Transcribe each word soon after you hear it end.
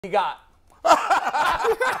you got? Look at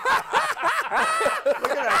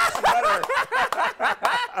that sweater.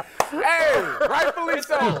 Hey, rightfully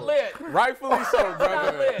so. Lit. Rightfully so,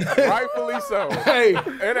 brother. Rightfully so. Hey,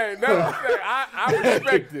 it ain't nothing. I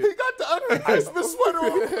respect it. He got the under Christmas sweater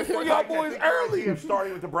on for y'all boys early.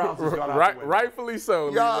 Starting with the Browns has gone out the window. Rightfully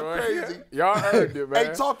so, Y'all Leroy. crazy. Y'all earned it, man.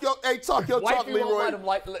 Hey, talk your talk, Leroy.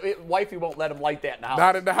 Wifey won't let him light that in the house.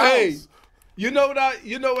 Not in the house. Hey, you know what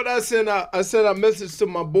I sent out? I sent a message to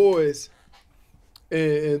my boys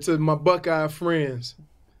and to my Buckeye friends.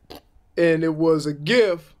 And it was a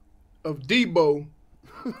gift of Debo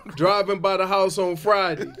driving by the house on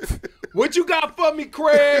Friday. What you got for me,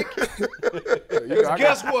 Craig?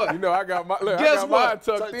 Guess what? You know, I got my look, Guess I got what?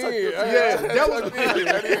 mine tucked in. Yeah, that was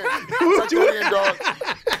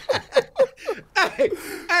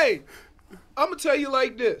Hey, I'm gonna tell you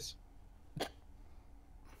like this.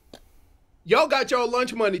 Y'all got y'all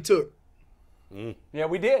lunch money took. Yeah,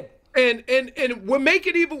 we did. And what make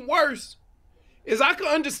it even worse is I can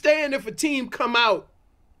understand if a team come out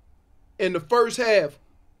in the first half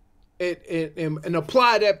and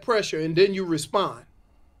apply that pressure and then you respond.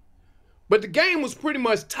 But the game was pretty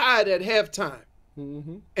much tied at halftime.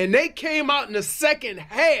 Mm-hmm. And they came out in the second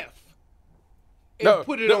half and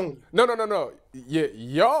put it on. No. Yeah,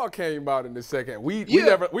 y'all came out in the second. We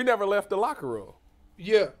never left the locker room.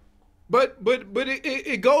 Yeah. But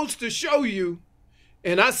it goes to show you,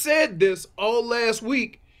 and I said this all last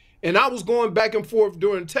week, and I was going back and forth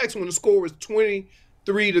during text when the score was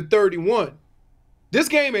 23-31. This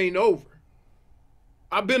game ain't over.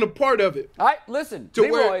 I've been a part of it. Listen, to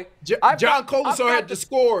Leroy, where John Colasar had to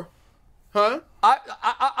score. Huh?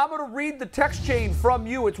 I'm going to read the text chain from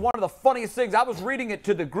you. It's one of the funniest things. I was reading it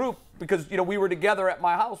to the group because, we were together at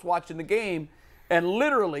my house watching the game, and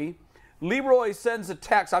literally Leroy sends a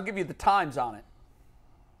text. I'll give you the times on it.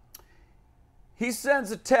 He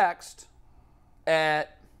sends a text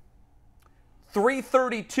at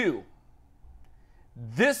 3:32.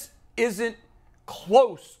 This isn't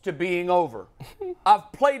close to being over.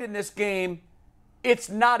 I've played in this game. It's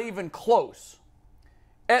not even close.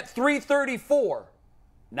 At 3:34,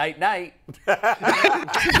 night-night. 2 minutes.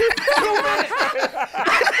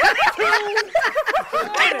 2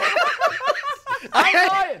 minutes. I'm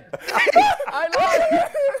lying.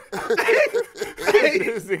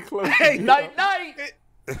 Is it close? Night-night.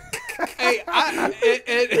 Hey,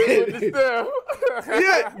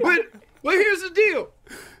 yeah, but here's the deal.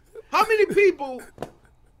 How many people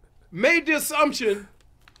made the assumption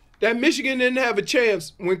that Michigan didn't have a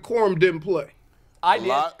chance when Corum didn't play? I did.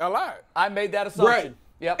 A lot. I made that assumption. Right.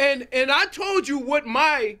 Yep. And I told you what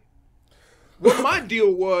my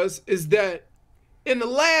deal was is that in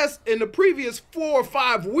the previous 4 or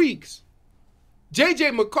 5 weeks,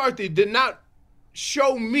 J.J. McCarthy did not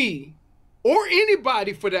show me, or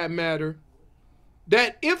anybody for that matter,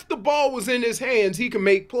 that if the ball was in his hands, he can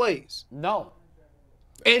make plays. No.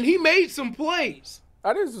 And he made some plays.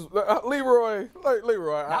 Leroy.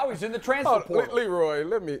 Now he's in the transfer portal. Leroy,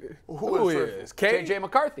 let me. Who is? Cade? J.J.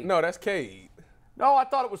 McCarthy. No, that's Cade. No, I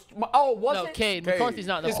thought it was. Oh, was it? No, Cade. McCarthy's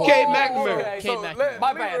not in the It's portal. Cade McNamara. Okay. Cade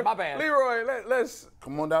McNamara. My bad. Leroy, let's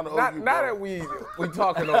Come on down to OU. now that we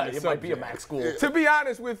talking on It this might be a subject. Mac school. To be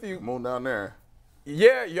honest with you, Come on down there.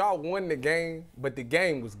 yeah, y'all won the game, but the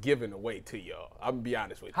game was given away to y'all. I'm gonna be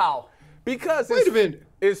honest with you. How? Because Wait a minute.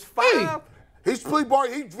 It's 5. He's trying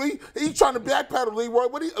to backpedal, Leroy.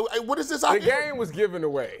 What is this out The here? game was given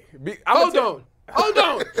away. Hold on.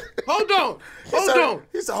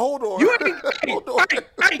 He said, hold on. You ain't,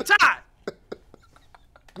 hey, Todd.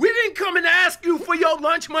 We didn't come and ask you for your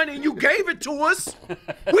lunch money and you gave it to us.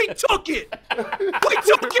 We took it.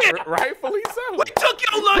 Rightfully so. We took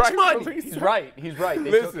your lunch money. Rightfully He's so. right. He's right. They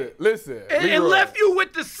took it. Listen. And Leroy. left you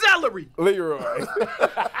with the celery. Leroy.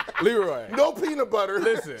 No peanut butter.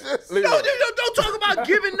 Listen. Just- Leroy. No, don't talk about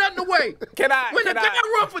giving nothing away. Can I? When the guy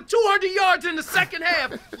run for 200 yards in the second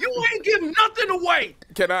half, you ain't giving nothing away.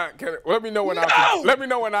 Can I? Let me know when I No. can. Let me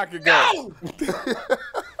know when I can go. No.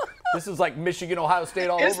 This is like Michigan, Ohio State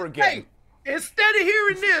all over again. Hey, instead of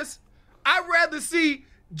hearing this, I'd rather see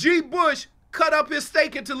G. Bush cut up his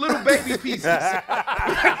steak into little baby pieces. All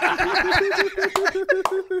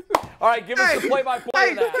right, give us the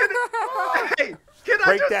play-by-play of that. Can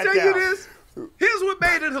I just tell you this? Here's what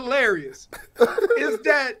made it hilarious. Is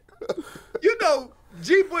that,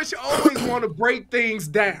 G. Bush always want to break things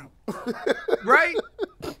down. Right?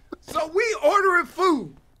 So we ordering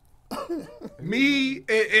food. Me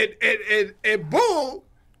and Bull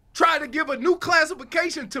tried to give a new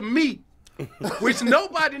classification to meat, which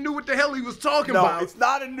nobody knew what the hell he was talking No, about. it's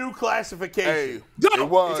not a new classification. Hey, No, it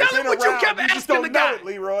was. tell him what you kept You just asking don't the know guy. it,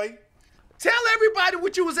 Leroy. Tell everybody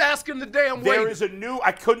what you was asking the damn waiter. There is a new,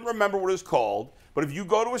 I couldn't remember what it's called, but if you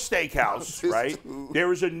go to a steakhouse, right,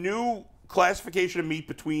 there is a new classification of meat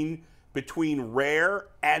between rare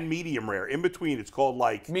and medium rare. In between, it's called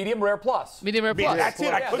like medium rare plus. Medium rare plus. That's it.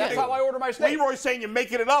 That's how I order my steak. Leroy's saying you're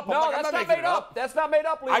making it up. No, I'm that's not not made up. That's not made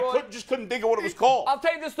up, Leroy. I just couldn't think of what it was called. I'll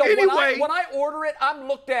tell you this though. Anyway, when I order it, I'm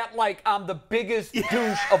looked at like I'm the biggest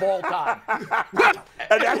douche of all time.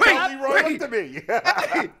 And that's how Leroy looked at me.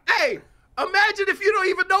 Hey, imagine if you don't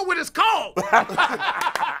even know what it's called.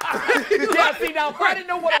 Yeah, see now, if I didn't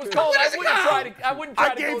know what it was called, I wouldn't try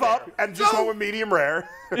I to gave go up there. and just went with medium rare.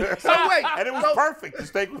 So wait, And it was perfect. The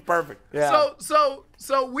steak was perfect. Yeah. So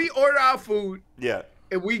we order our food Yeah.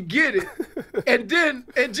 and we get it,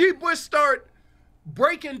 and G. Bush start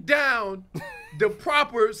breaking down the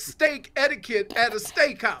proper steak etiquette at a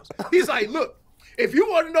steakhouse. He's like, look. If you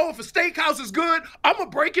want to know if a steakhouse is good, I'm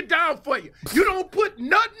going to break it down for you. You don't put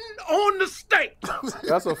nothing on the steak.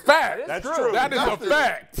 That's a fact. That's true. That is a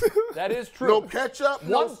fact. That is true. No ketchup.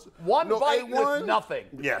 One no bite A1? with nothing.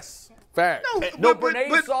 Yes. Fact. No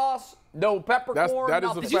béarnaise sauce. No peppercorn. that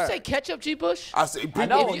is a nothing. Did you fact. say ketchup, G. Bush? I say people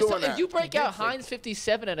know. are If you, doing that. if you break out Heinz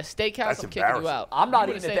 57 at a steakhouse, That's I'm kicking you embarrassing. out. I'm not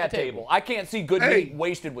You eating wouldn't at stay that table. I can't see good meat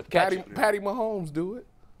wasted with ketchup. Patty Mahomes do it.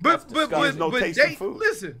 But There's no taste in food.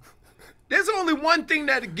 listen, there's only one thing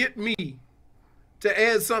that'll get me to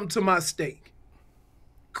add something to my steak.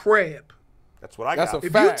 Crab. That's what I That's got. a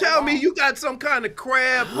If fact. you tell me you got some kind of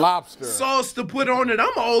crab Lobster. sauce to put on it,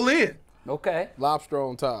 I'm all in. Okay. Lobster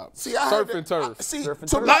on top. See, I Surf had and to- turf. See, Surf and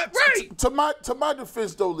to turf. my, Right. to my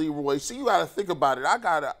defense though, Leroy. See, you got to think about it. I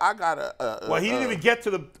gotta. Well, he didn't even get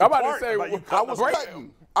to the I'm about to part say, about you I cutting was the break.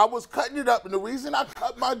 cutting. I was cutting it up, and the reason I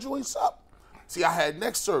cut my joints up, see, I had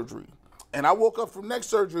neck surgery, and I woke up from neck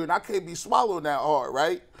surgery, and I can't be swallowing that hard,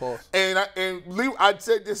 right? Pause. And I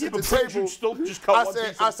said this Yeah, at the but couldn't table. you still just cut one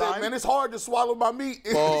piece at a time? man, it's hard to swallow my meat.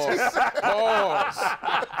 Pause.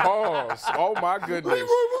 Pause. Oh my Leroy goodness.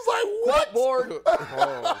 was like, "What?" Clipboard.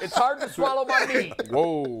 Pause. It's hard to swallow my meat.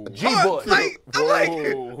 Whoa. G. Bush. I'm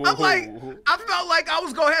like, I felt like I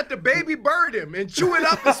was gonna have to baby bird him and chew it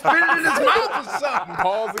up and spit it in his mouth or something.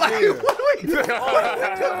 Pause Like, again. what are we doing?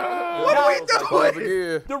 What are we Pause doing?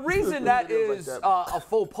 again. The reason that is a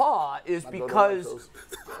faux pas is don't like because those.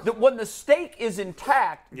 when the steak is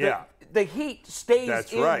intact, Yeah. the heat stays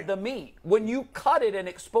That's in right. the meat. When you cut it and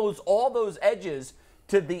expose all those edges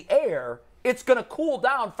to the air, it's going to cool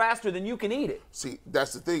down faster than you can eat it. See,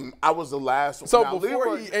 that's the thing. I was the last. So now,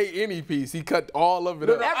 before Leroy, he ate any piece, he cut all of it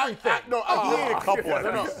up. Everything. He ate a couple of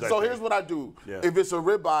No. pieces, I So think. here's what I do. Yeah. If it's a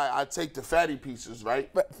ribeye, I take the fatty pieces, right?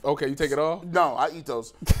 Okay, you take it all? No, I eat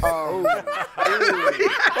those. Those are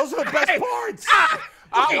the best parts.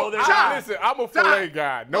 Listen, I'm a filet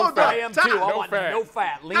guy. No Hold fat. I am too. I No want fat. no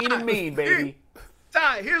fat. Lean and mean, baby.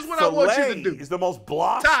 Ty, here's what I want you to Filet do. is the most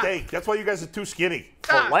blah Ty. steak. That's why you guys are too skinny.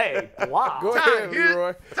 Ty, Filet. Wow. Go Ty, ahead,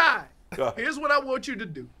 Leroy. Go ahead. here's what I want you to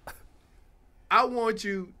do. I want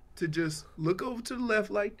you to just look over to the left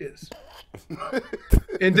like this.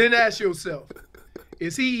 And then ask yourself,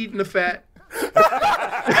 is he eating the fat?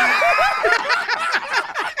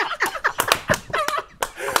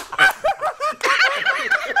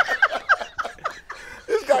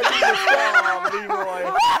 This guy eating the fat,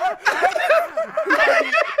 Leroy.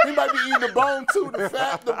 He might be eating the bone too, the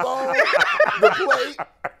fat, the bone, the plate.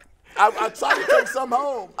 I try to take some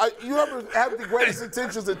home. You ever have the greatest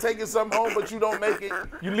intentions of taking some home, but you don't make it?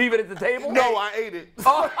 You leave it at the table? No, I ate it. Hey,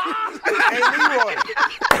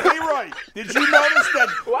 Leroy, did you notice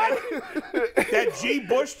that G.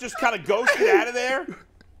 Bush just kind of ghosted out of there?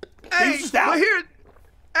 Hey, just out. but here,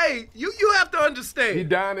 hey, you have to understand. He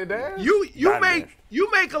dined it down? You Diamond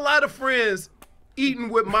make a lot of friends eating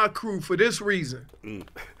with my crew for this reason.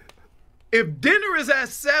 If dinner is at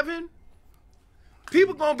 7,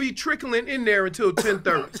 people gonna be trickling in there until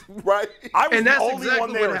 10:30. Right? I was And the that's only exactly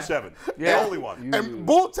one there what at 7. The Yeah. only one. And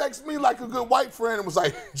Bull texted me like a good white friend and was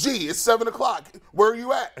like, "Gee, it's 7 o'clock. Where are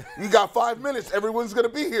you at? You got 5 minutes. Everyone's gonna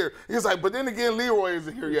be here." He's like, "But then again, Leroy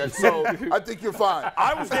isn't here yet, so I think you're fine."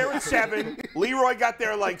 I was there at 7. Leroy got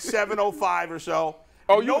there like 7:05 or so.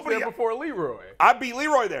 Oh, you was Nobody- there before Leroy. I beat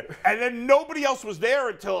Leroy there. And then nobody else was there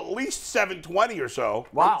until at least 7:20 or so.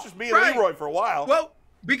 Wow. It was just me and Right. Leroy for a while. Well,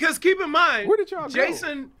 because keep in mind, Where did y'all go?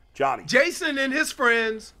 Jason and his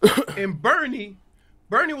friends and Bernie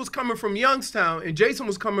was coming from Youngstown and Jason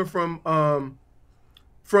was coming from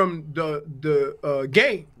the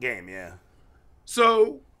game. Game, yeah.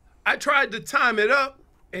 So I tried to time it up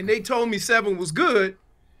and they told me 7 was good.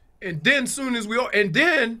 And then soon as we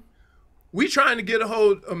trying to get a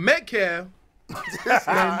hold of Metcalf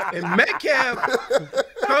and Metcalf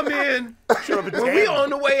come in when we on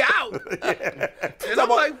the way out. And I'm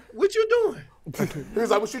like, what you doing? He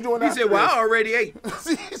was like, what you doing He after said, well, this? I already ate.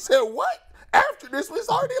 He said, what? After this, it's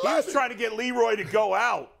already He was 11. trying to get Leroy to go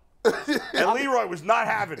out, and Leroy was not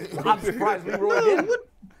having it. I'm surprised Leroy No, didn't.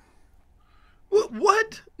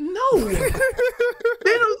 what? No. They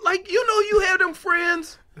don't, like, you have them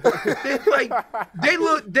friends.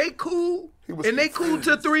 They cool, and they cool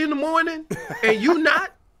till 3 a.m, and you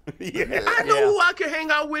not. Yeah. I know who I can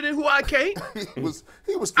hang out with and who I can't.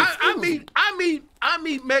 He was I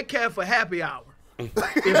meet Metcalf for happy hour.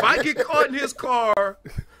 If I get caught in his car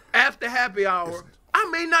after happy hour, I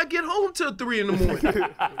may not get home till 3 a.m.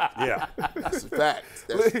 Yeah. That's a fact.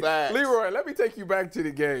 That's a fact. Leroy, let me take you back to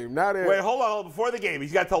the game. Now that Wait, hold on. Before the game,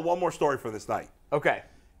 he's got to tell one more story from this night. Okay.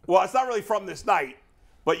 Well, it's not really from this night,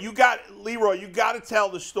 but Leroy, you got to tell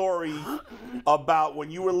the story about when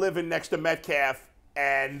you were living next to Metcalf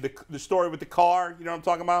and the story with the car. You know what I'm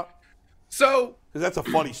talking about? So, Because that's a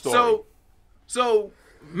funny story. So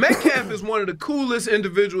Metcalf is one of the coolest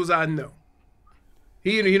individuals I know.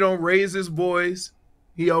 He don't raise his voice.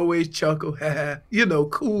 He always chuckle,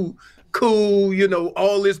 cool,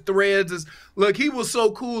 all his threads is, look, he was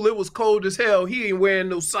so cool, it was cold as hell. He ain't wearing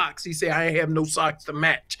no socks. He said, I ain't have no socks to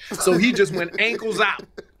match. So he just went ankles out,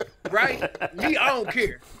 right? I don't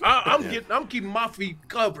care. I'm keeping my feet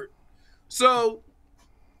covered. So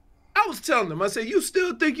I was telling him, I said, you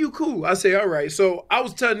still think you cool? I say, all right. So I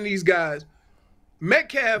was telling these guys,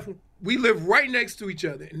 Metcalf, we live right next to each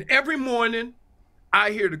other. And every morning,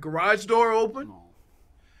 I hear the garage door open.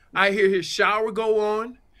 I hear his shower go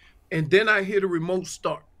on. And then I hear the remote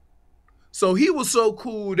start. So he was so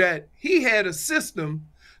cool that he had a system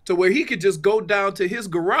to where he could just go down to his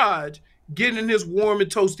garage, get in his warm and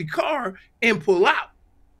toasty car, and pull out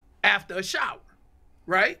after a shower,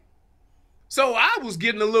 right? So I was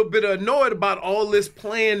getting a little bit annoyed about all this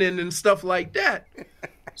planning and stuff like that.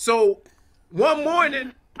 So one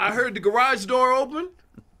morning, I heard the garage door open.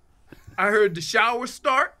 I heard the shower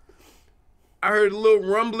start. I heard little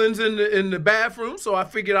rumblings in the bathroom, so I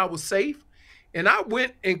figured I was safe. And I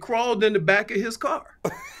went and crawled in the back of his car.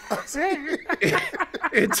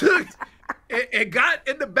 and got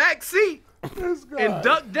in the back seat and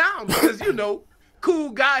ducked down because,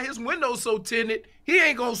 cool guy, his window's so tinted, he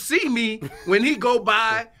ain't gonna see me when he go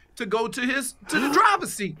by to go to the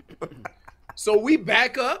driver's seat. So we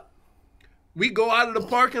back up, we go out of the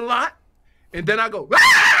parking lot, and then I go,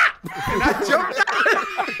 ah! And I jumped out.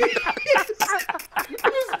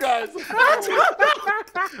 This guy's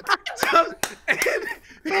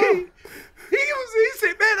He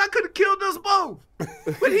said, man, I could have killed us both.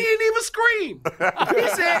 But he didn't even scream. He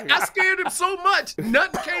said, I scared him so much,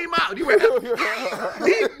 nothing came out. He went,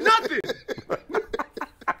 nothing.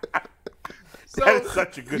 So, that is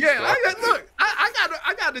such a good story.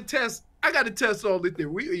 I got to test all this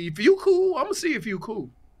thing. If you cool, I'm going to see if you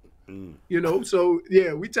cool. So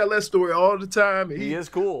yeah, we tell that story all the time. He is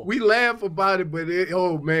cool. We laugh about it, but it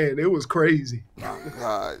was crazy. oh,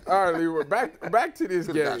 God. All right, Leroy, back to this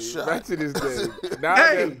game. shot. Back to this game.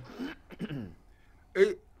 Now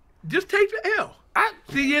Just take the L.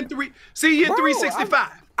 See you in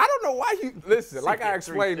 365. I don't know why you listen. Like I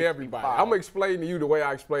explained to everybody, I'm gonna explain to you the way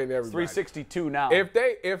I explain to everybody. 362 now.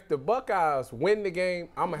 If the Buckeyes win the game,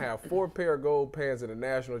 I'm gonna have 4 pair of gold pans of the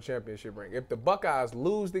national championship ring. If the Buckeyes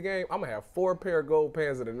lose the game, I'm gonna have 4 pair of gold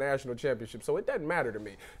pans of the national championship. So it doesn't matter to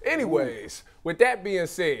me. Anyways, with that being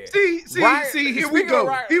said, here we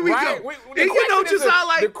go. Here we go.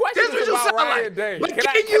 The question is about Ryan Day. Can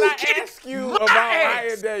I ask you about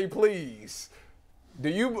Ryan Day, please?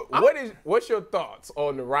 What's your thoughts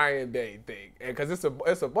on the Ryan Day thing? Because it's a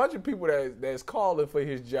bunch of people that's calling for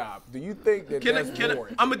his job. Do you think that's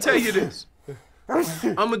warranted? I'm gonna tell you this. There's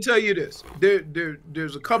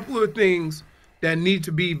a couple of things that need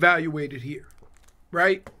to be evaluated here,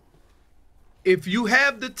 right? If you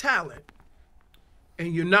have the talent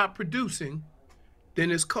and you're not producing, then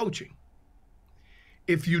it's coaching.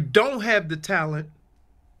 If you don't have the talent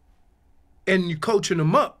and you're coaching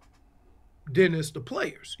them up, then it's the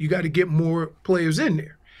players. You got to get more players in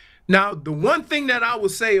there. Now, the one thing that I would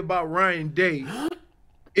say about Ryan Day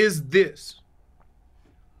is this.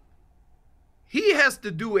 He has to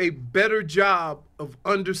do a better job of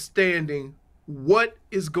understanding what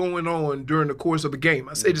is going on during the course of a game.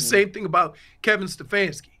 I say the same thing about Kevin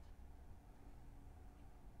Stefanski.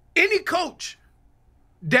 Any coach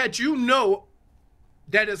that you know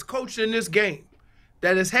that has coached in this game,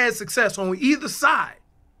 that has had success on either side,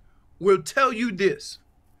 will tell you this: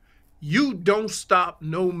 you don't stop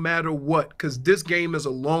no matter what, because this game is a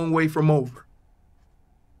long way from over.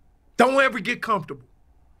 Don't ever get comfortable.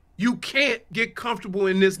 You can't get comfortable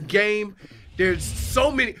in this game. There's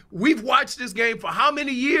so many. We've watched this game for how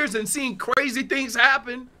many years and seen crazy things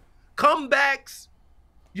happen, comebacks,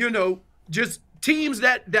 just teams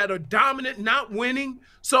that are dominant, not winning.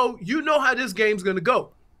 So you know how this game's going to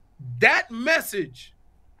go. That message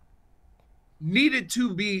needed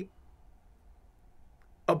to be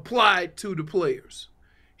applied to the players.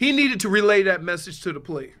 He needed to relay that message to the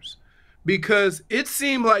players because it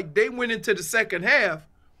seemed like they went into the second half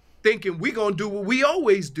thinking we're going to do what we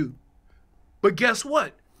always do. But guess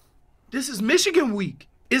what? This is Michigan week.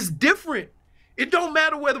 It's different. It don't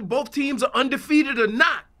matter whether both teams are undefeated or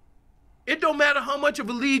not. It don't matter how much of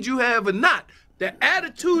a lead you have or not. The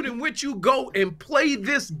attitude in which you go and play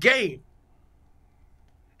this game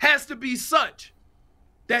has to be such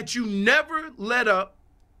that you never let up,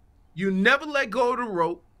 you never let go of the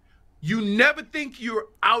rope, you never think you're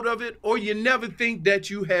out of it, or you never think that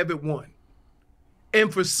you have it won.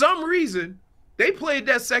 And for some reason, they played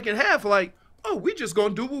that second half like, oh, we just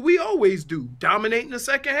going to do what we always do, dominate in the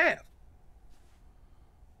second half.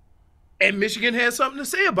 And Michigan had something to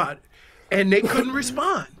say about it. And they couldn't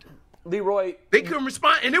respond. Leroy. They couldn't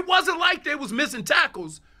respond. And it wasn't like they was missing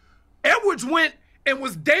tackles. Edwards went and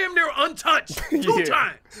was damn near untouched two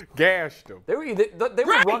times. Gashed them. They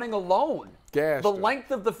were running alone. Gashed the them.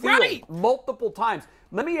 length of the field multiple times.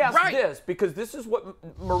 Let me ask this, because this is what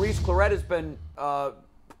Maurice Clarett has been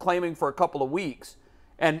claiming for a couple of weeks.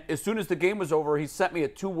 And as soon as the game was over, he sent me a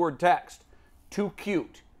 2-word text. Too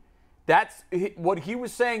cute. That's what he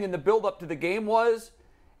was saying in the build-up to the game was,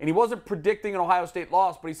 and he wasn't predicting an Ohio State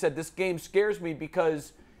loss, but he said this game scares me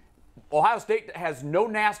because Ohio State has no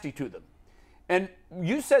nasty to them. And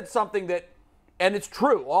you said something that, and it's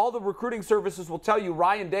true, all the recruiting services will tell you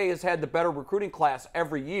Ryan Day has had the better recruiting class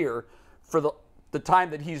every year for the time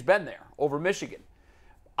that he's been there over Michigan.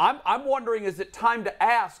 I'm wondering, is it time to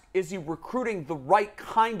ask, is he recruiting the right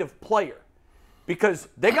kind of player? Because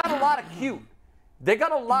they got a lot of cute. They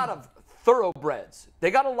got a lot of thoroughbreds. They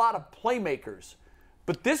got a lot of playmakers.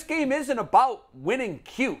 But this game isn't about winning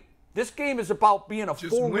cute. This game is about being a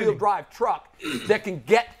four-wheel drive truck that can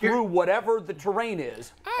get through whatever the terrain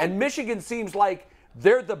is. And Michigan seems like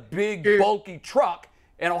they're the big, bulky truck,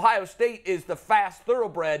 and Ohio State is the fast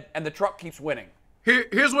thoroughbred, and the truck keeps winning.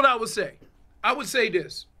 Here's what I would say. I would say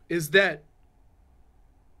this, is that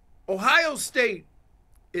Ohio State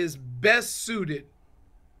is best suited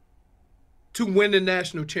to win the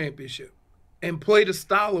national championship and play the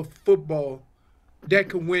style of football that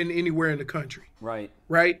can win anywhere in the country. Right.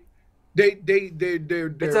 They're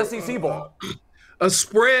it's SEC ball.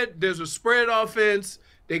 There's a spread offense.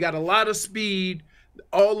 They got a lot of speed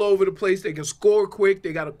all over the place. They can score quick.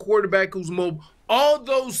 They got a quarterback who's mobile. All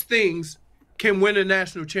those things can win a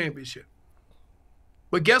national championship.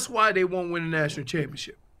 But guess why they won't win a national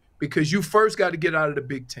championship? Because you first got to get out of the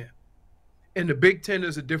Big Ten. And the Big Ten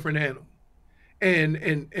is a different animal.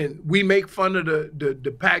 And we make fun of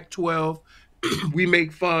the Pac-12. We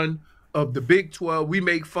make fun of the Big 12. We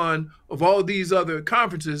make fun of all these other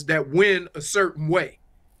conferences that win a certain way.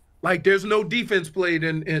 Like there's no defense played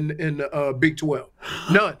in Big 12.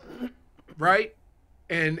 None. Right?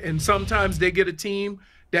 And sometimes they get a team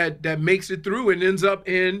that makes it through and ends up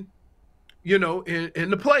in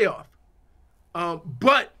the playoff.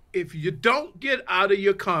 But if you don't get out of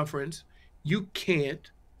your conference, you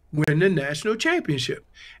can't win the national championship.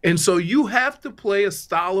 And so you have to play a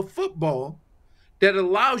style of football that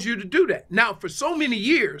allows you to do that. Now, for so many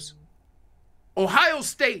years, Ohio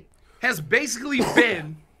State has basically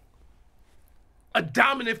been a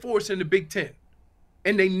dominant force in the Big Ten.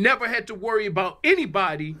 And they never had to worry about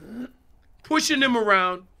anybody pushing them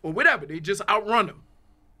around or whatever. They just outrun them.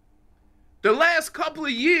 The last couple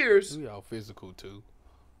of years, we all physical too.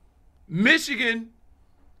 Michigan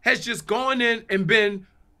has just gone in and been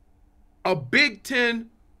a Big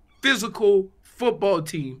Ten physical football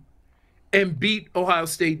team and beat Ohio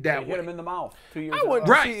State that way. Hit him in the mouth 2 years I wouldn't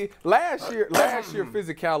ago. see, last year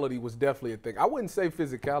physicality was definitely a thing. I wouldn't say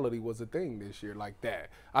physicality was a thing this year like that.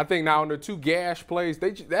 I think now in the 2 gash plays,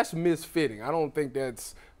 that's misfitting. I don't think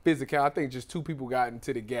that's physical. I think just 2 people got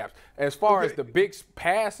into the gaps. As far as the big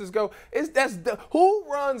passes go, who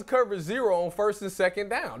runs cover 0 on 1st and 2nd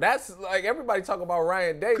down? That's like everybody talking about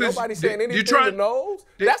Ryan Day. Nobody saying anything to nose.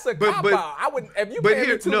 That's a cop out. I would, if you pay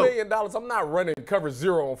me $2 million, I'm not running cover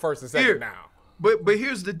 0 on 1st and 2nd down. But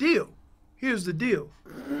here's the deal.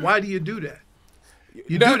 Why do you do that?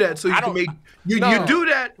 You do that so you can make you do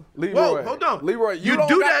that. Leroy, whoa, hold on. Leroy, you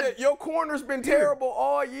do that. Your corner's been terrible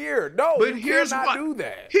all year. No, but you here's cannot why. do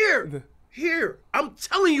that. Here. I'm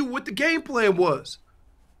telling you what the game plan was.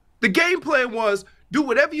 The game plan was do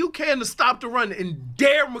whatever you can to stop the run and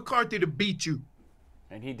dare McCarthy to beat you.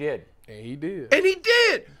 And he did. And he did. And he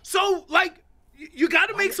did. So, like, you got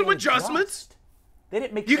to make some adjustments. They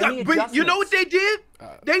didn't make any adjustments. But you know what they did?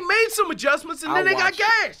 They made some adjustments, and then they got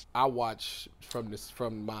gashed. I watched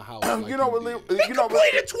from my house. You know what? They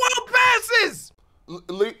completed 12 passes.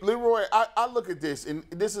 Leroy, I look at this, and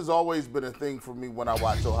this has always been a thing for me when I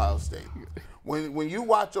watch Ohio State. When you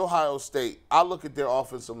watch Ohio State, I look at their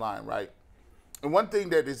offensive line, right? And one thing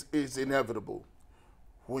that is inevitable,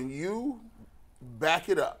 when you back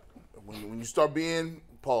it up, when you start being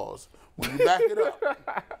paused, when you back it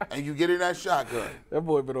up and you get in that shotgun. That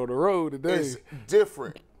boy been on the road today. It's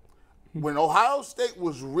different. When Ohio State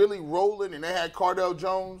was really rolling and they had Cardell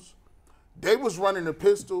Jones, they was running the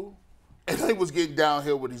pistol and they was getting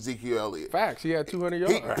downhill with Ezekiel Elliott. Facts. He had 200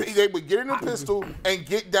 yards. They would get in the pistol and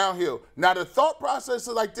get downhill. Now, the thought process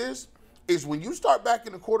is like this is when you start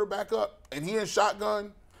backing the quarterback up and he in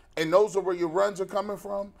shotgun and those are where your runs are coming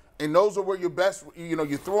from and those are where your best,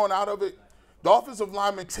 you're throwing out of it, the offensive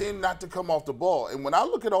linemen tend not to come off the ball. And when I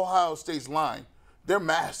look at Ohio State's line, they're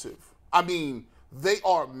massive. I mean, they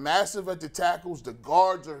are massive at the tackles. The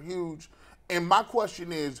guards are huge. And my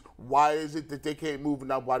question is, why is it that they can't move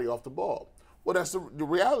nobody off the ball? Well, that's the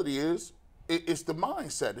reality is, it's the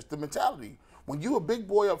mindset. It's the mentality. When you a big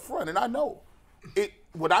boy up front, and I know,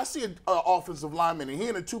 when I see an offensive lineman and he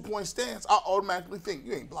in a 2-point stance, I automatically think,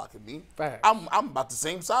 you ain't blocking me. Facts. I'm about the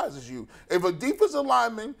same size as you. If a defensive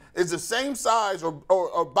lineman is the same size or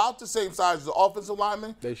about the same size as the offensive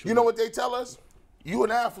lineman, you know what they tell us? You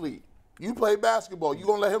an athlete. You play basketball. You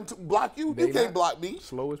gonna let him block you? You can't block me.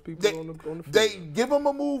 Slowest people on the field. They give him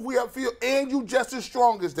a move we upfield, and you just as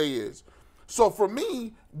strong as they is. So for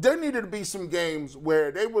me, there needed to be some games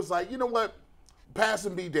where they was like, you know what, pass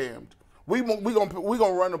and be damned. We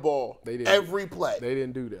gonna run the ball every play. They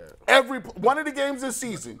didn't do that. One of the games this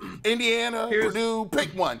season, Indiana, Purdue, pick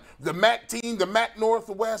one. The MAC team, the MAC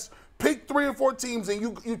Northwest, pick 3 or 4 teams, and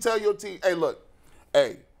you tell your team, hey, look,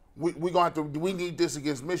 we need this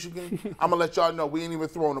against Michigan. I'm gonna let y'all know we ain't even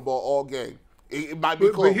throwing the ball all game. It might be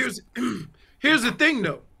close. But here's the thing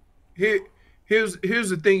though. Here's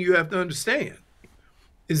the thing you have to understand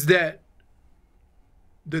is that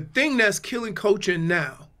the thing that's killing coaching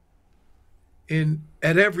now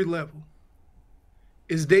at every level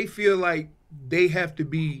is they feel like they have to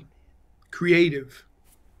be creative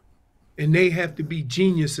and they have to be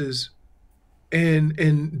geniuses, and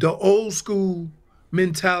the old school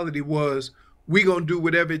mentality was, we gonna do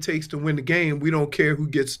whatever it takes to win the game. We don't care who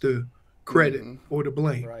gets the credit or the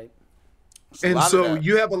blame. Right. And so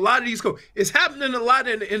you have a lot of these coaches. It's happening a lot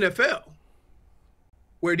in the NFL,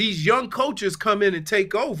 where these young coaches come in and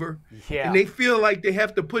take over, and they feel like they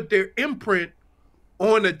have to put their imprint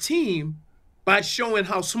on a team by showing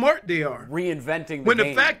how smart they are. Reinventing the when game.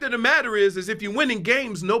 The fact of the matter is if you're winning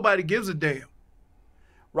games, nobody gives a damn.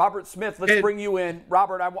 Robert Smith, let's bring you in.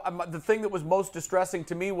 Robert, the thing that was most distressing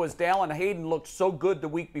to me was Dallin Hayden looked so good the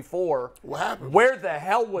week before. What happened? Where the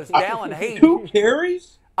hell was Dallin Hayden? 2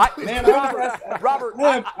 carries? Robert,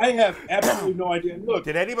 I have absolutely no idea. Look,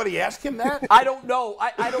 did anybody ask him that? I don't know.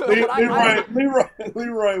 I don't know.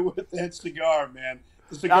 Leroy with that cigar, man.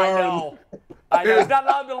 The cigar. I know. He's not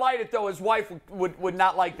allowed to light it, though. His wife would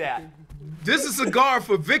not like that. This is a cigar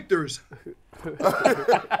for victors. The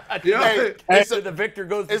victor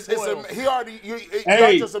goes to spoils. Y'all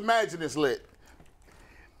just imagine it's lit.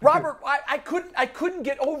 Robert, I couldn't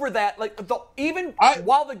get over that. Like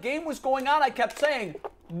while the game was going on, I kept saying,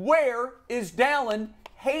 "Where is Dallin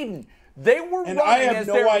Hayden?" They were running as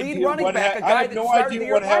their lead running back, a guy that started the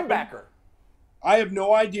year linebacker. I have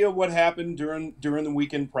no idea what happened during the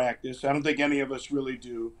weekend practice. I don't think any of us really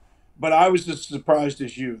do. But I was as surprised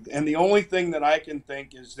as you. And the only thing that I can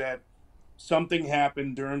think is that something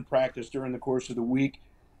happened during practice during the course of the week,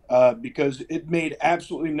 because it made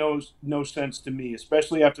absolutely no sense to me,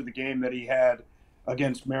 especially after the game that he had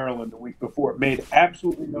against Maryland the week before. It made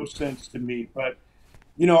absolutely no sense to me. But,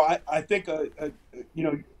 I think,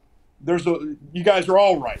 you guys are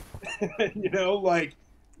all right.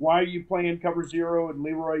 Why are you playing cover 0? And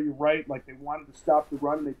Leroy, you're right. Like, they wanted to stop the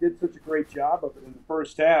run, and they did such a great job of it in the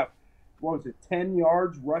first half. What was it, 10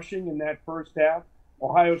 yards rushing in that first half?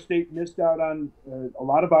 Ohio State missed out on a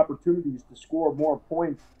lot of opportunities to score more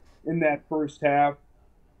points in that first half.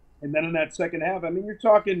 And then in that second half, you're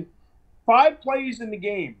talking 5 plays in the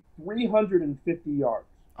game, 350 yards.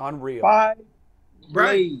 Unreal. 5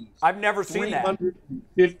 plays. I've never seen that.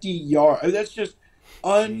 350 yards. That's just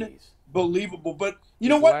unbelievable. But you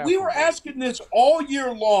know what? We were asking this all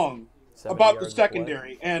year long about the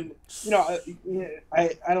secondary. And, I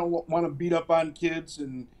don't want to beat up on kids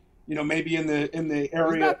and maybe in the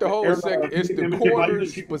area. It's not the whole second. It's the corner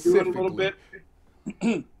specifically. A little bit.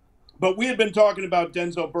 But we had been talking about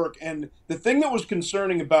Denzel Burke, and the thing that was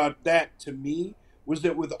concerning about that to me was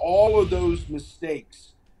that with all of those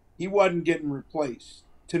mistakes, he wasn't getting replaced.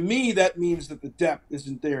 To me, that means that the depth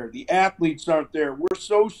isn't there. The athletes aren't there. We're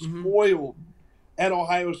so spoiled at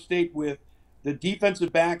Ohio State with the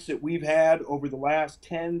defensive backs that we've had over the last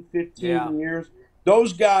 10, 15 years.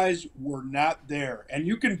 Those guys were not there. And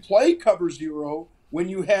you can play cover zero when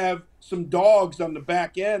you have some dogs on the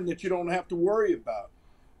back end that you don't have to worry about.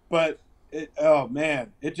 But, it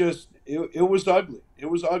was ugly. It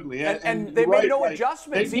was ugly. And they made no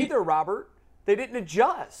adjustments either, Robert. They didn't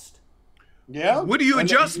adjust. Yeah. What do you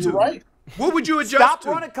adjust to? Right. What would you adjust Stop to?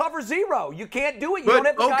 running cover zero. You can't do it. You don't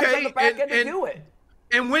have the guys on the back end to do it.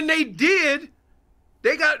 And when they did,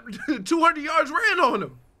 they got 200 yards ran on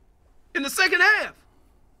them in the second half.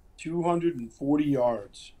 240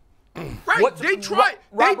 yards. Right. They tried.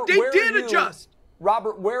 Robert, they did adjust.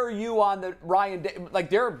 Robert, where are you on the Ryan Day? Like,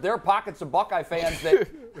 there are pockets of Buckeye fans that,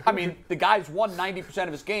 I mean, the guy's won 90%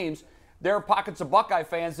 of his games. There are pockets of Buckeye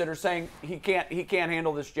fans that are saying he can't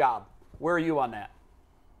handle this job. Where are you on that?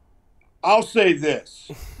 I'll say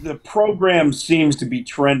this. The program seems to be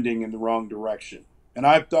trending in the wrong direction. And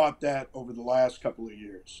I've thought that over the last couple of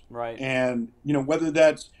years. Right. And, whether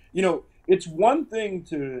that's, it's one thing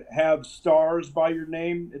to have stars by your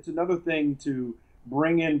name. It's another thing to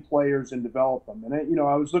bring in players and develop them. And,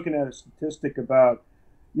 I was looking at a statistic about,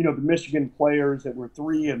 the Michigan players that were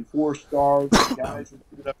 3 and 4 stars, the guys that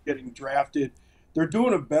ended up getting drafted. They're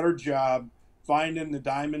doing a better job finding the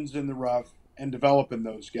diamonds in the rough and developing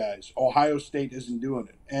those guys. Ohio State isn't doing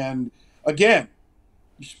it. And, again,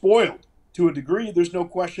 you're spoiled. To a degree, there's no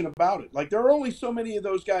question about it. Like, there are only so many of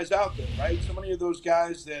those guys out there, right? So many of those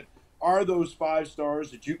guys that are those 5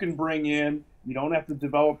 stars that you can bring in. You don't have to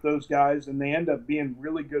develop those guys, and they end up being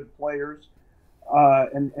really good players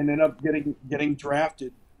and end up getting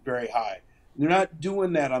drafted very high. They're not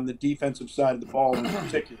doing that on the defensive side of the ball in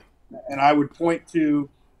particular. And I would point to,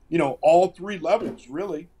 all 3 levels,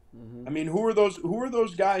 really. Mm-hmm. I mean, who are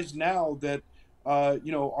those guys now that are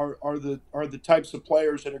the types of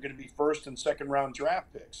players that are going to be first and second round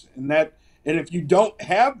draft picks? And if you don't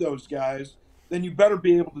have those guys, then you better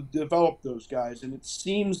be able to develop those guys. And it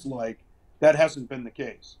seems like that hasn't been the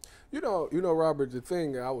case. Robert, the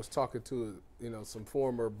thing I was talking to, some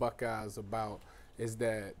former Buckeyes about is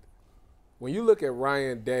that when you look at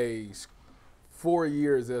Ryan Day's 4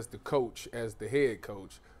 years as the coach, as the head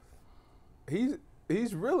coach,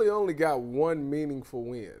 he's really only got one meaningful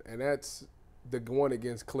win, and that's the one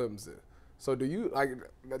against Clemson. So do you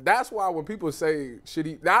that's why when people say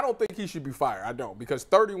I don't think he should be fired. I don't, because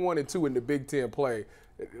 31-2 in the Big Ten play,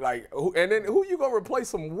 and then who you gonna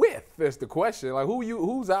replace him with? That's the question. Like,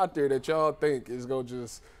 who's out there that y'all think is gonna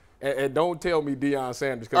just and don't tell me Deion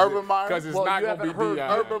Sanders because it's not gonna be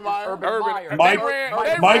Deion. Urban Meyer. Urban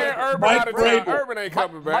ain't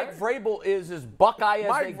coming back. Mike Vrabel is as Buckeye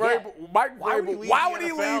as they get. Mike Vrabel. Why would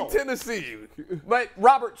he leave Tennessee? But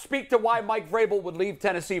Robert, speak to why Mike Vrabel would leave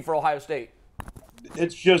Tennessee for Ohio State.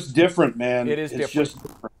 It's just different, man. It is different. It's just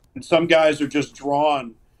different. And some guys are just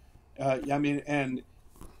drawn. And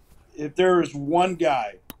if there is one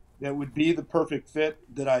guy that would be the perfect fit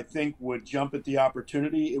that I think would jump at the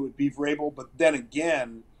opportunity, it would be Vrabel. But then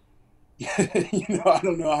again, I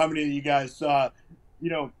don't know how many of you guys saw,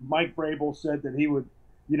 Mike Vrabel said that he would,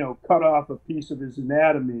 cut off a piece of his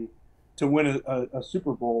anatomy to win a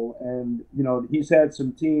Super Bowl. And, he's had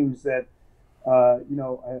some teams that,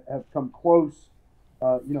 have come close,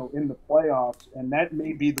 in the playoffs. And that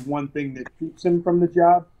may be the one thing that keeps him from the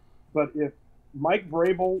job. But if Mike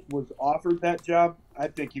Vrabel was offered that job, I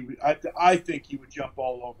think he would. I think he would jump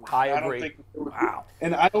all over it. I agree. Don't think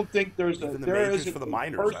and I don't think there isn't for the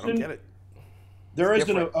minors. I don't get it. There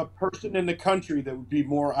isn't a person in the country that would be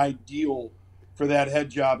more ideal for that head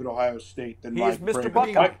job at Ohio State than Mike Mr.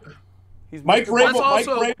 Vrabel. Buckeye.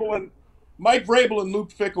 Mike Vrabel and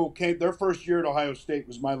Luke Fickell came. Their first year at Ohio State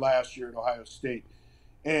was my last year at Ohio State.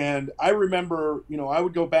 And I remember, I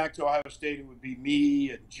would go back to Ohio State. It would be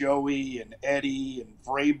me and Joey and Eddie and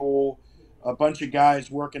Vrabel, a bunch of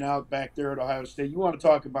guys working out back there at Ohio State. You want to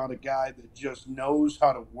talk about a guy that just knows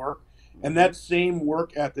how to work. And that same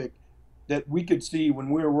work ethic that we could see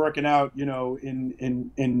when we were working out,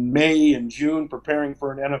 in May and June preparing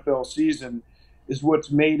for an NFL season is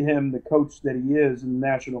what's made him the coach that he is in the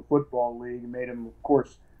National Football League and made him, of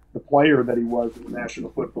course, the player that he was in the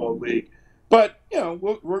National Football League. But,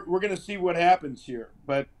 we're going to see what happens here.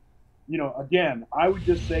 But, again, I would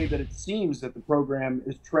just say that it seems that the program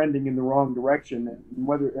is trending in the wrong direction.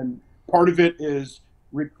 And part of it is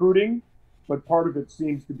recruiting, but part of it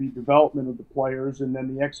seems to be development of the players and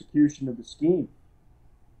then the execution of the scheme.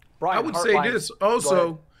 Brian, I would say this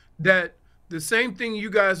also, that the same thing you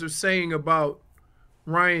guys are saying about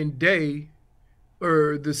Ryan Day,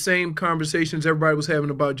 or the same conversations everybody was having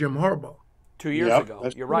about Jim Harbaugh 2 years ago.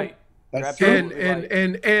 You're right. That's You're true. absolutely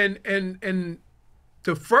right. And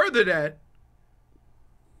to further that,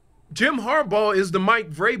 Jim Harbaugh is the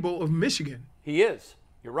Mike Vrabel of Michigan. He is.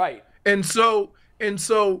 You're right. And so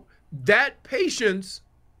that patience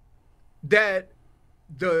that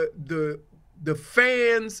the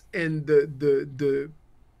fans and the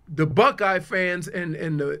Buckeye fans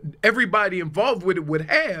and everybody involved with it would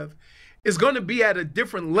have is going to be at a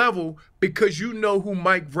different level, because you know who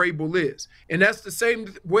Mike Vrabel is. And that's the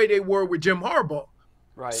same way they were with Jim Harbaugh.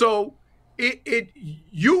 Right. So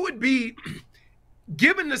you would be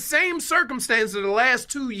given the same circumstances of the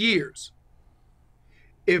last 2 years.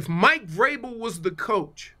 If Mike Vrabel was the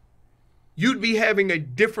coach, you'd be having a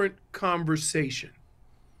different conversation.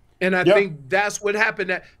 And I think that's what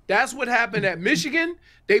happened at Michigan.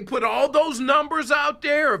 They put all those numbers out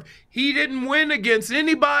there of he didn't win against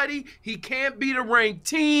anybody, he can't beat a ranked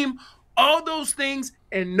team, all those things,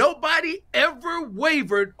 and nobody ever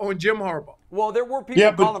wavered on Jim Harbaugh. Well, there were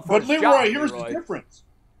people calling for his Leroy, job, here's the difference.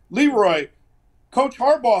 Leroy, Coach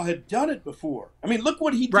Harbaugh had done it before. I mean, look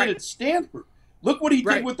what he did at Stanford. Look what he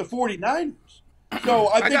did with the 49ers. So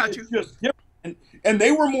I think it's just different. And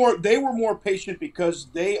they were more patient because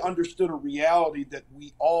they understood a reality that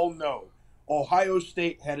we all know. Ohio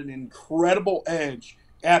State had an incredible edge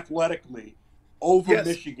athletically over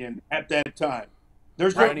Michigan at that time.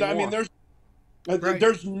 There's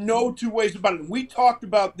no two ways about it. We talked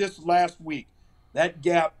about this last week. That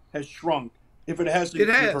gap has shrunk if it hasn't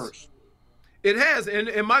reversed. It has.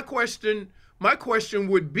 And my question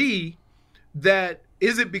would be that,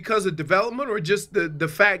 is it because of development or just the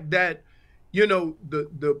fact that, you know,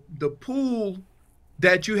 the pool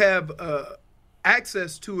that you have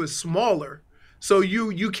access to is smaller, so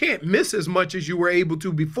you can't miss as much as you were able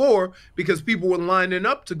to before because people were lining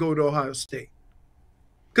up to go to Ohio State.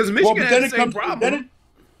 Because Michigan had the same problem.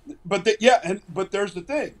 But there's the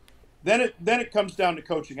thing. Then it comes down to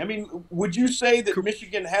coaching. I mean, would you say that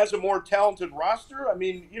Michigan has a more talented roster? I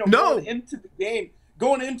mean, you know,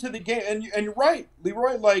 going into the game, and you're right,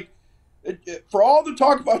 Leroy, like, for all the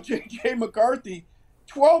talk about J.J. McCarthy,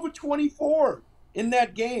 12 of 24 in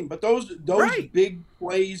that game. But those big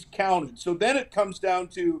plays counted. So then it comes down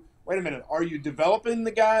to, wait a minute, are you developing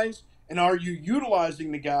the guys? And are you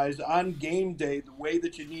utilizing the guys on game day the way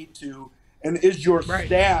that you need to? And is your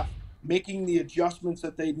staff making the adjustments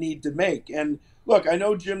that they need to make? And look, I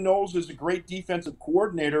know Jim Knowles is a great defensive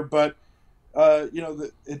coordinator, but you know,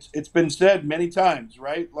 it's been said many times,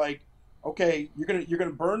 right? Like, okay, you're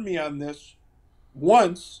gonna burn me on this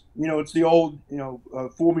once. You know, it's the old, you know,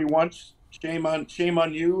 fool me once, shame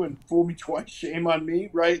on you, and fool me twice, shame on me,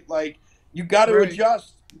 right? Like, you got to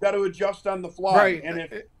adjust. You got to adjust on the fly.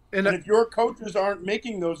 Right. And if your coaches aren't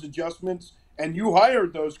making those adjustments, and you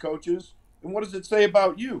hired those coaches, then what does it say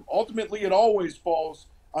about you? Ultimately, it always falls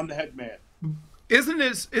on the head man. Isn't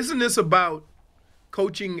this about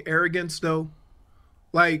coaching arrogance though?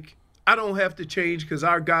 Like, I don't have to change because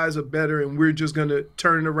our guys are better and we're just going to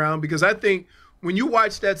turn it around. Because I think when you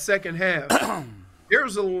watch that second half,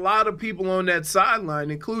 there's a lot of people on that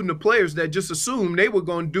sideline, including the players, that just assumed they were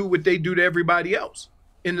going to do what they do to everybody else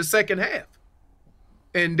in the second half.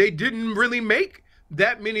 And they didn't really make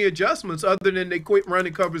that many adjustments other than they quit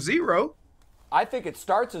running cover zero. I think it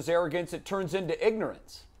starts as arrogance. It turns into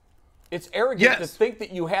ignorance. It's arrogant to think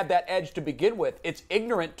that you had that edge to begin with. It's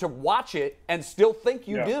ignorant to watch it and still think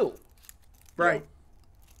you do. Right.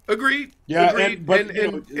 Agreed. Yeah. Agreed.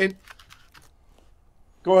 And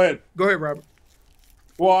go ahead. Go ahead, Robert.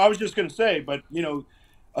 Well, I was just going to say, but, you know,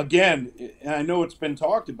 again, and I know it's been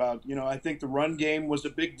talked about, you know, I think the run game was a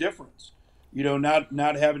big difference. You know, not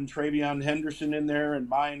having Travion Henderson in there and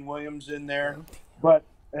Mayan Williams in there, but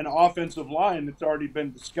an offensive line that's already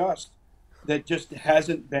been discussed that just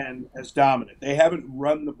hasn't been as dominant. They haven't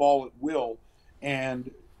run the ball at will,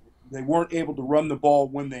 and they weren't able to run the ball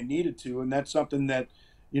when they needed to, and that's something that,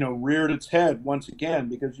 you know, reared its head once again,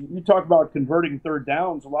 because you talk about converting third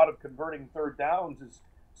downs. A lot of converting third downs is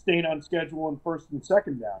staying on schedule on first and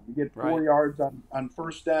second down. You get 4 yards on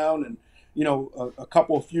first down and, you know, a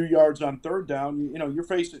couple of few yards on third down. You know, you're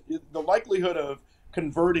facing the likelihood of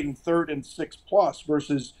converting 3rd and 6 plus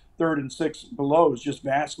versus 3rd and 6 below is just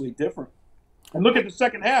vastly different. And look at the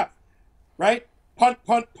second half, right? Punt,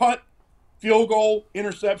 punt, punt, field goal,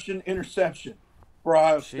 interception, interception. for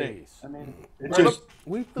Ohio State. Jeez. I mean, it's just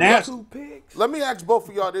We threw nasty. 2 picks. Let me ask both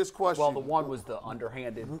of y'all this question. Well, the one was the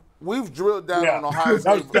underhanded. We've drilled down Yeah, on Ohio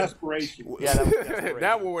that was State. desperation. Yeah, that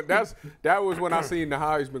was desperation. that was when I seen the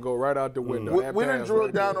Heisman go right out the window. We didn't drill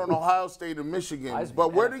down on Ohio State and Michigan, Heisman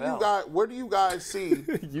but where do NFL. you guys see?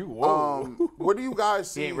 Where do you guys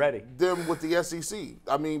see ain't ready. them with the SEC?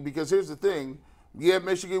 I mean, because here's the thing: yeah,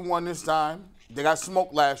 Michigan won this time. They got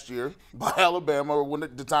smoked last year by Alabama, when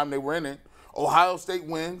the time they were in it. Ohio State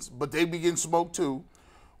wins, but they begin smoked too.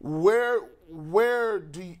 Where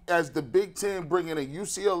do you, as the Big Ten bring in a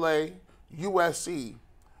UCLA, USC,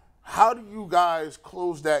 how do you guys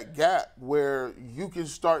close that gap where you can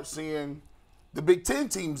start seeing the Big Ten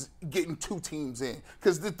teams getting 2 teams in?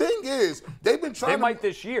 Because the thing is, they've been trying. They might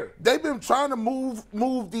this year. They've been trying to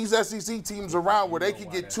move these SEC teams around where they can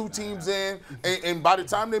get 2 teams in, and by the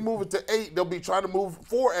time they move it to 8, they'll be trying to move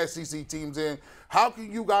 4 SEC teams in. How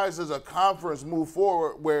can you guys as a conference move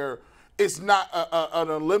forward where it's not an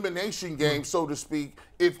elimination game, so to speak,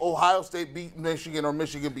 if Ohio State beat Michigan or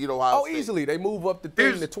Michigan beat Ohio State? Oh, easily. They move up the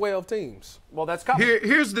thing to 12 teams. Well, that's coming.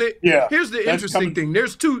 Here's the interesting thing.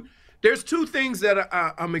 There's two things that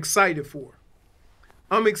I'm excited for.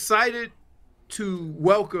 I'm excited to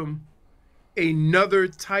welcome another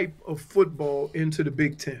type of football into the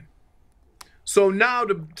Big Ten. So now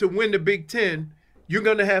to win the Big Ten, you're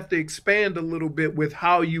going to have to expand a little bit with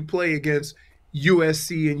how you play against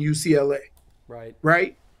USC and UCLA.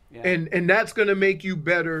 Right? Yeah. And that's going to make you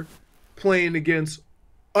better playing against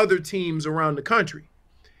other teams around the country.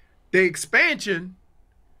 The expansion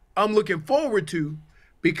I'm looking forward to,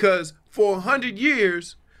 because for 100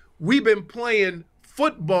 years we've been playing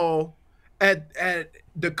football at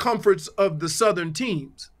the comforts of the Southern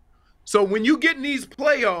teams. So when you get in these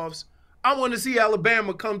playoffs, I want to see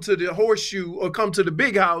Alabama come to the horseshoe or come to the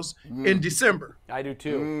big house in December. I do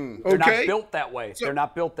too. They're not built that way. They're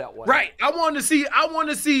not built that way. Right. I want to see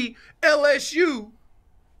LSU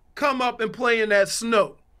come up and play in that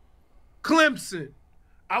snow. Clemson.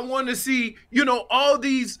 I want to see, all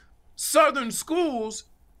these Southern schools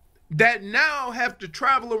that now have to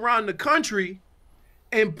travel around the country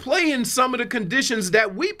and play in some of the conditions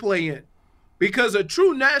that we play in. Because a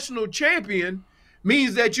true national champion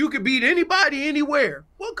means that you could beat anybody anywhere.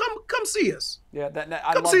 Well, come see us. Yeah,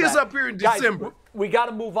 come see us up here in December. Guys, we got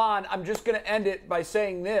to move on. I'm just going to end it by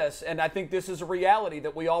saying this, and I think this is a reality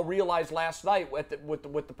that we all realized last night with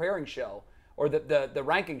the pairing show or the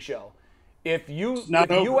ranking show. If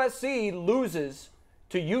USC loses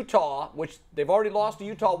to Utah, which they've already lost to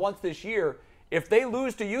Utah once this year, if they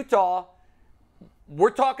lose to Utah,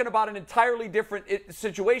 we're talking about an entirely different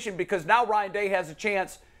situation, because now Ryan Day has a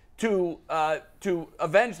chance to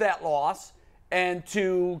avenge that loss and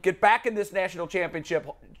to get back in this national championship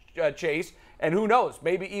chase, and who knows,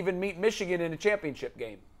 maybe even meet Michigan in a championship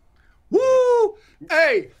game. Woo!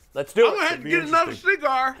 Hey, let's do it. I'm gonna have to get another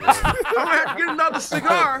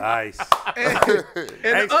cigar. Nice. And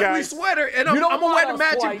an ugly sweater, and I'm gonna wear the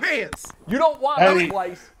matching pants. You don't want a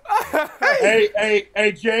slice.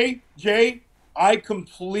 Hey, Jay. I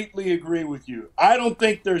completely agree with you. I don't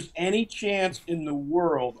think there's any chance in the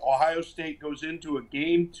world Ohio State goes into a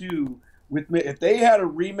game 2 with me. If they had a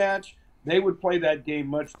rematch, they would play that game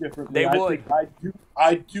much differently. They would.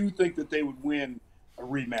 I do think that they would win a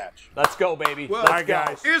rematch. Let's go, baby. Well, Let's go.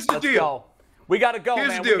 guys. Here's the deal. Go. We got to go, Here's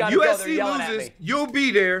man. the deal. USC loses, you'll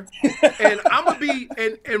be there, and I'm gonna be.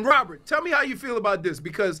 And Robert, tell me how you feel about this,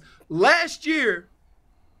 because last year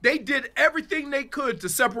they did everything they could to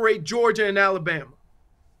separate Georgia and Alabama.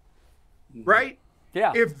 Right?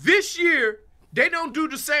 Yeah. If this year they don't do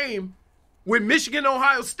the same with Michigan and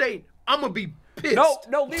Ohio State, I'm going to be pissed.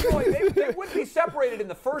 No, Leroy, they would be separated in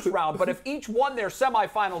the first round, but if each won their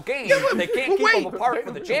semifinal game, they can't keep them apart for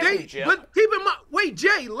the championship. But keep in mind,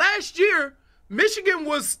 Jay, last year, Michigan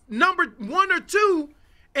was number 1 or 2,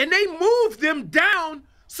 and they moved them down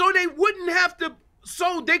so they wouldn't have to,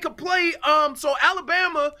 so they could play, so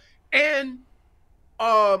Alabama and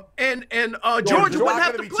Georgia wouldn't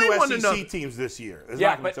have to play one another. SEC teams this year.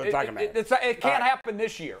 But it can't happen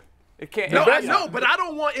this year. It can't. No, I know, but I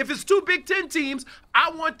don't want. If it's 2 Big Ten teams,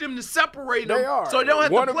 I want them to separate them so they don't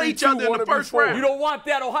have to play each other in the first round. You don't want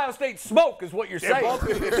that Ohio State smoke, is what you're saying. All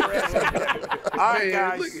right,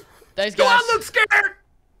 guys. Thanks, guys. Do I look scared?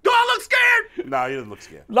 Do I look scared? No, you didn't look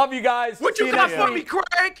scared. Love you guys. What you got for me,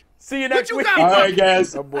 Craig? See you next week. All right,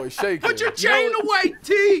 guys. That boy shaking. Put your chain away,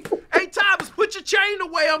 T. Hey, Thomas, put your chain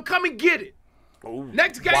away. I'm coming get it. Ooh.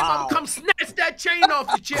 Next game, I'm going to come snatch that chain off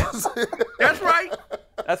your chest. That's right.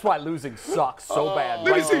 That's why losing sucks so bad. Let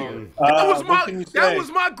me Right see. here. That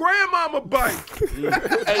was my grandmama bike.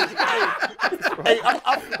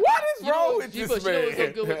 What is wrong with this man?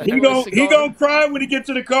 He gonna cry when he gets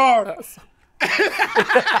to the car. Like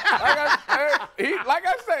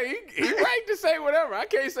I say, he right to say whatever. I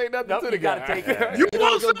can't say nothing to the guy. Gotta take it. You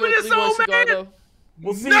want some of this old man?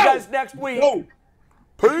 We'll see you guys next week.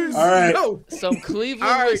 Peace. All right. No. Some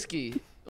Cleveland whiskey.